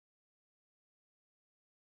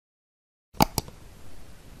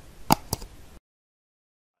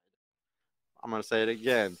I'm going to say it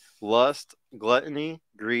again. Lust, gluttony,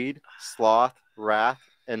 greed, sloth, wrath,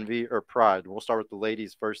 envy, or pride. We'll start with the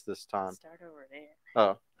ladies first this time. Start over there.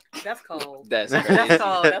 Oh. That's cold. That's That's crazy.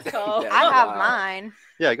 cold. That's cold. That's I have wild. mine.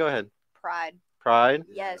 Yeah, go ahead. Pride. Pride.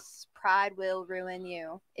 Yes, pride will ruin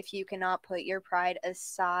you. If you cannot put your pride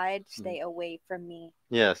aside, stay away from me.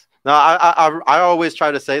 Yes. No, I always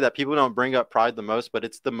try to say that people don't bring up pride the most, but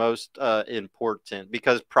it's the most important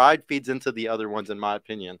because pride feeds into the other ones, in my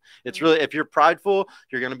opinion. It's really, if you're prideful,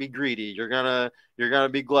 you're gonna be greedy. You're gonna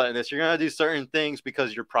be gluttonous. You're gonna do certain things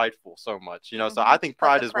because you're prideful so much. So I think Put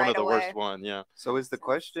pride the is one of pride the worst away. one. Yeah. So is the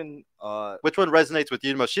question Which one resonates with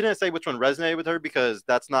you the most? She didn't say which one resonated with her because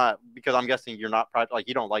that's not, because I'm guessing you're not pride, like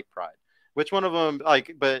you don't like pride. Which one of them,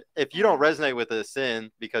 like, but if you don't resonate with a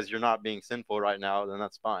sin because you're not being sinful right now, then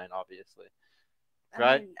that's fine, obviously.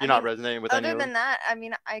 Right? You're not resonating with any Other of than them? that, I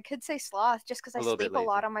mean, I could say sloth just because I A little bit sleep a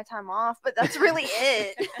lot lazy. on my time off, but that's really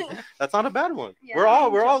it. That's not a bad one. Yeah. We're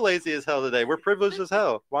all lazy as hell today. We're privileged as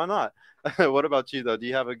hell. Why not? What about you though? Do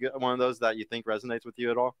you have a good one of those that you think resonates with you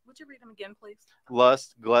at all? Would you read them again, please?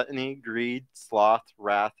 Lust, gluttony, greed, sloth,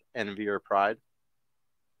 wrath, envy, or pride?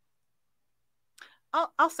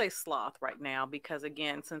 I'll say sloth right now because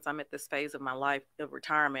again, since I'm at this phase of my life of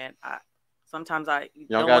retirement, sometimes I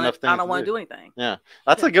don't got enough things I don't to want to do. do anything. Yeah,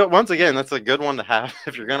 that's a good. Once again, that's a good one to have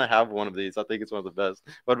if you're gonna have one of these. I think it's one of the best.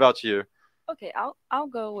 What about you? Okay, I'll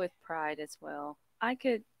go with pride as well. I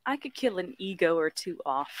could kill an ego or two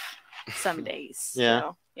off some days. Yeah.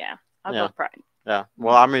 So, yeah. I'll Yeah. go with pride. Yeah.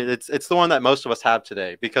 Well, I mean, it's the one that most of us have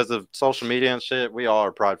today because of social media and shit. We all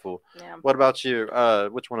are prideful. Yeah. What about you?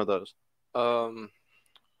 Which one of those?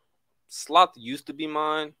 Sloth used to be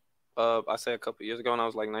mine. I say a couple years ago when I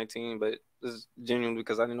was like 19, but this is genuinely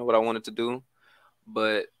because I didn't know what I wanted to do.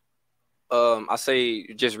 But I say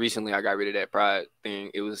just recently I got rid of that pride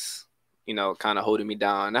thing. It was, kind of holding me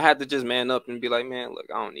down. I had to just man up and be like, man, look,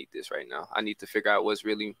 I don't need this right now. I need to figure out what's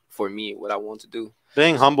really for me, what I want to do.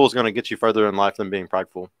 Being humble is going to get you further in life than being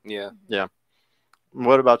prideful. Yeah. Yeah.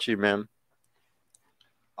 What about you, man?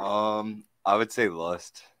 I would say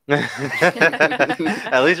lust.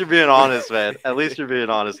 At least you're being honest, man. At least you're being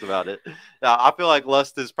honest about it. Yeah, I feel like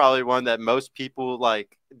lust is probably one that most people,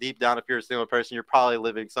 like, deep down, if you're a single person, you're probably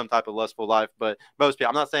living some type of lustful life. But most people,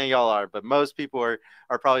 I'm not saying y'all are, but most people are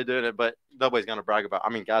probably doing it. But nobody's gonna brag about it. I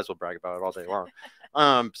mean, guys will brag about it all day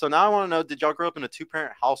long. So now I want to know: did y'all grow up in a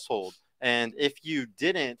 2-parent household? And if you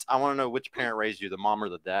didn't, I want to know which parent raised you, the mom or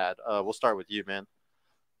the dad. We'll start with you, man.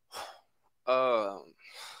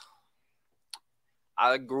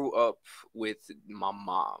 I grew up with my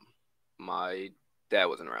mom. My dad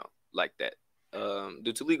wasn't around like that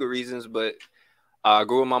due to legal reasons, but I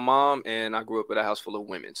grew with my mom and I grew up with a house full of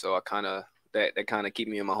women. So I kind of, that kind of keep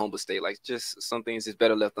me in my humble state. Like, just some things is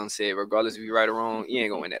better left unsaid. Regardless if you're right or wrong, you ain't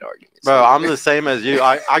going to win that argument. Bro, So, I'm the same as you.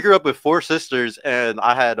 I grew up with 4 sisters and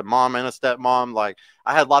I had a mom and a stepmom. Like,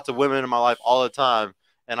 I had lots of women in my life all the time.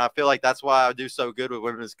 And I feel like that's why I do so good with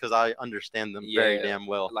women is because I understand them very damn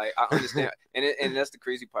well. Like, I understand. and that's the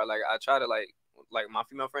crazy part. Like, I try to, like my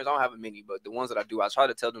female friends, I don't have many, but the ones that I do, I try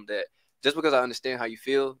to tell them that just because I understand how you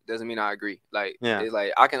feel doesn't mean I agree. Like, yeah. It's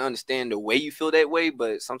like I can understand the way you feel that way,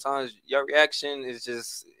 but sometimes your reaction is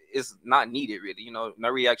just, it's not needed, really. My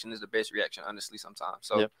reaction is the best reaction, honestly, sometimes.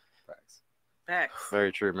 So, yep. Facts.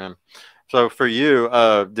 Very true, man. So for you,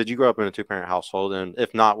 did you grow up in a 2-parent household? And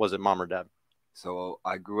if not, was it mom or dad? So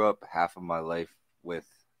I grew up half of my life with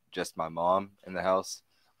just my mom in the house.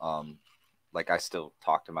 Like, I still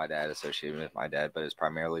talk to my dad, associated with my dad, but it's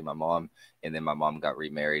primarily my mom. And then my mom got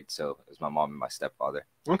remarried, so it was my mom and my stepfather.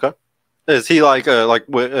 Okay. Is he like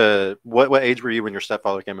what age were you when your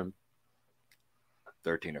stepfather came in?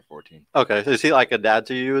 13 or 14. Okay. Is he like a dad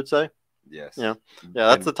to you, you would say? Yes. Yeah. Yeah,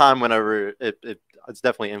 that's the time whenever it's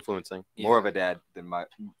definitely influencing. More of a dad than my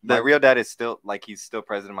real dad is still, like, he's still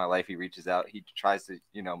present in my life. He reaches out. He tries to,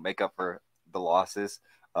 make up for the losses.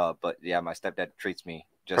 But yeah, my stepdad treats me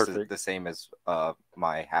just the same as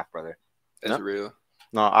my half brother. That's real.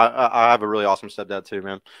 No, I have a really awesome stepdad too,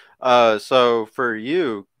 man. So for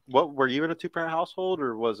you, what were you in a 2-parent household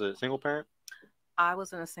or was it single parent? I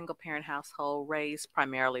was in a single parent household raised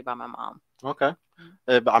primarily by my mom. Okay.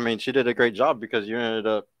 I mean, she did a great job because you ended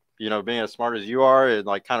up, being as smart as you are and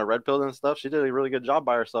like kind of red pilled and stuff. She did a really good job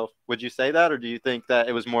by herself. Would you say that, or do you think that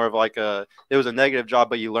it was more of like it was a negative job,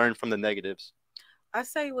 but you learned from the negatives? I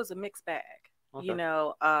say it was a mixed bag, Okay.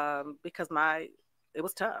 because it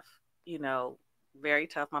was tough, very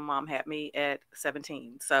tough. My mom had me at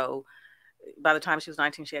 17. So by the time she was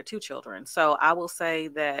 19, she had 2 children. So I will say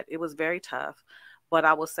that it was very tough, but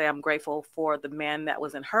I will say I'm grateful for the man that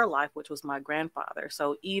was in her life, which was my grandfather.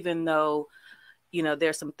 So even though you know,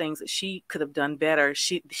 there's some things that she could have done better.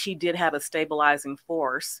 She did have a stabilizing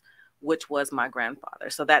force, which was my grandfather.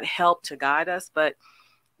 So that helped to guide us. But,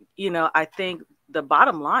 you know, I think the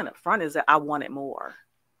bottom line up front is that I wanted more.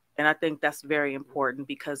 And I think that's very important,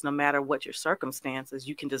 because no matter what your circumstances,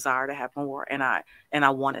 you can desire to have more. And I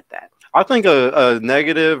wanted that. I think a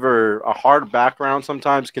negative or a hard background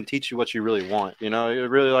sometimes can teach you what you really want. You know, it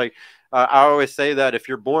really like, I always say that if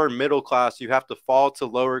you're born middle class, you have to fall to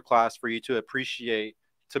lower class for you to appreciate,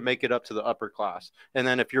 to make it up to the upper class. And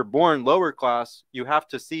then if you're born lower class, you have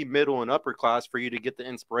to see middle and upper class for you to get the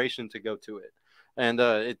inspiration to go to it. And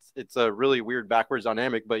it's a really weird backwards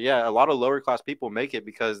dynamic. But yeah, a lot of lower class people make it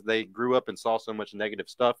because they grew up and saw so much negative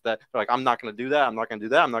stuff that they're like, I'm not going to do that. I'm not going to do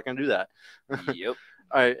that. I'm not going to do that. Yep.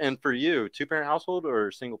 All right. And for you, 2-parent household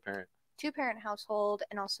or single parent? 2-parent household,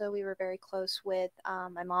 and also we were very close with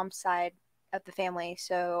my mom's side of the family.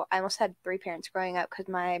 So I almost had 3 parents growing up because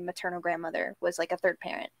my maternal grandmother was like a 3rd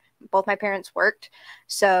parent. Both my parents worked,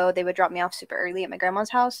 so they would drop me off super early at my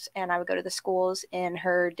grandma's house, and I would go to the schools in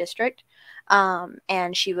her district,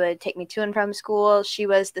 and she would take me to and from school. She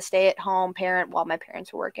was the stay-at-home parent while my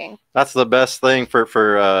parents were working. That's the best thing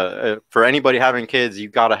for anybody having kids. You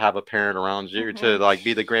got to have a parent around you to like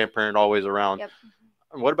be the grandparent always around. Yep.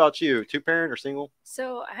 What about you? 2-parent or single?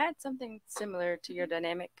 So I had something similar to your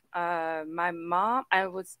dynamic. My mom, I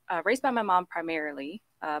was raised by my mom primarily.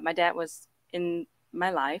 My dad was in my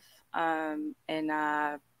life, and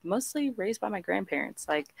mostly raised by my grandparents,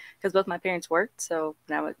 like, because both my parents worked. So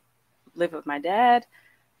when I would live with my dad,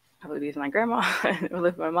 probably be with my grandma. Live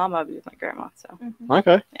with my mom, I'd be with my grandma. So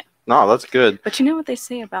Okay. Yeah. No, that's good. But you know what they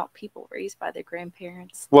say about people raised by their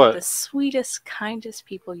grandparents? What? The sweetest, kindest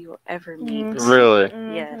people you will ever meet. Really?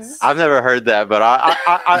 Yes. I've never heard that, but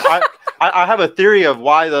I have a theory of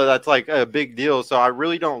why though that's like a big deal. So I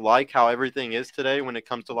really don't like how everything is today when it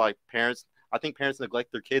comes to like parents. I think parents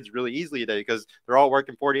neglect their kids really easily today because they're all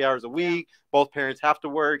working 40 hours a week. Both parents have to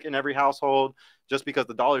work in every household. Just because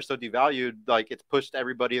the dollar is so devalued, like it's pushed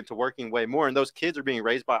everybody into working way more. And those kids are being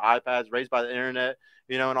raised by iPads, raised by the internet,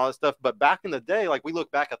 you know, and all this stuff. But back in the day, like we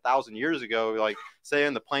look back 1,000 years ago, like say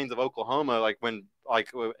in the plains of Oklahoma, like when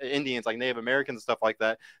like Indians, like Native Americans and stuff like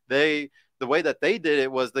that, the way that they did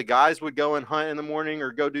it was the guys would go and hunt in the morning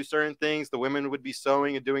or go do certain things. The women would be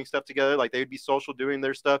sewing and doing stuff together. Like they would be social doing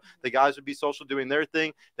their stuff. The guys would be social doing their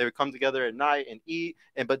thing. They would come together at night and eat.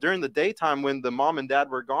 But during the daytime, when the mom and dad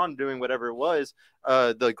were gone doing whatever it was,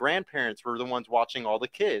 the grandparents were the ones watching all the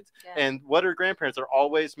kids. Yeah. And what are grandparents? They're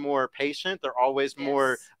always more patient. They're always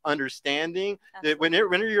more understanding. When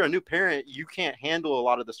you're a new parent, you can't handle a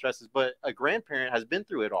lot of the stresses, but a grandparent has been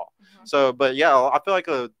through it all. So, but yeah, I feel like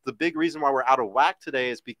the big reason why we're out of whack today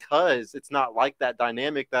is because it's not like that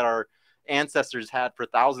dynamic that our ancestors had for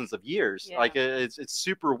thousands of years. Like it's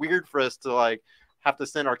super weird for us to like have to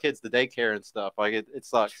send our kids to daycare and stuff. Like it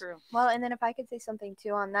sucks. True. Well, and then if I could say something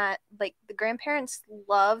too on that, like the grandparents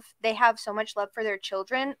they have so much love for their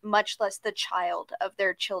children, much less the child of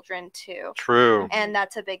their children too. True. And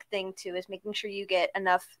that's a big thing too, is making sure you get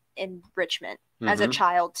enough enrichment as a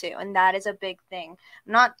child too. And that is a big thing.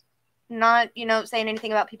 Not saying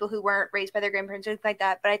anything about people who weren't raised by their grandparents or anything like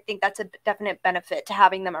that, but I think that's a definite benefit to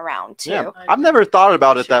having them around too. Yeah, I've never thought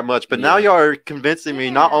about it that much, but now you are convincing me.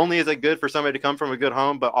 Not only is it good for somebody to come from a good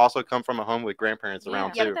home, but also come from a home with grandparents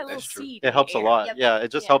around too. That little seed it helps a lot. Yeah,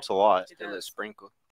 it just helps a lot. A little sprinkle.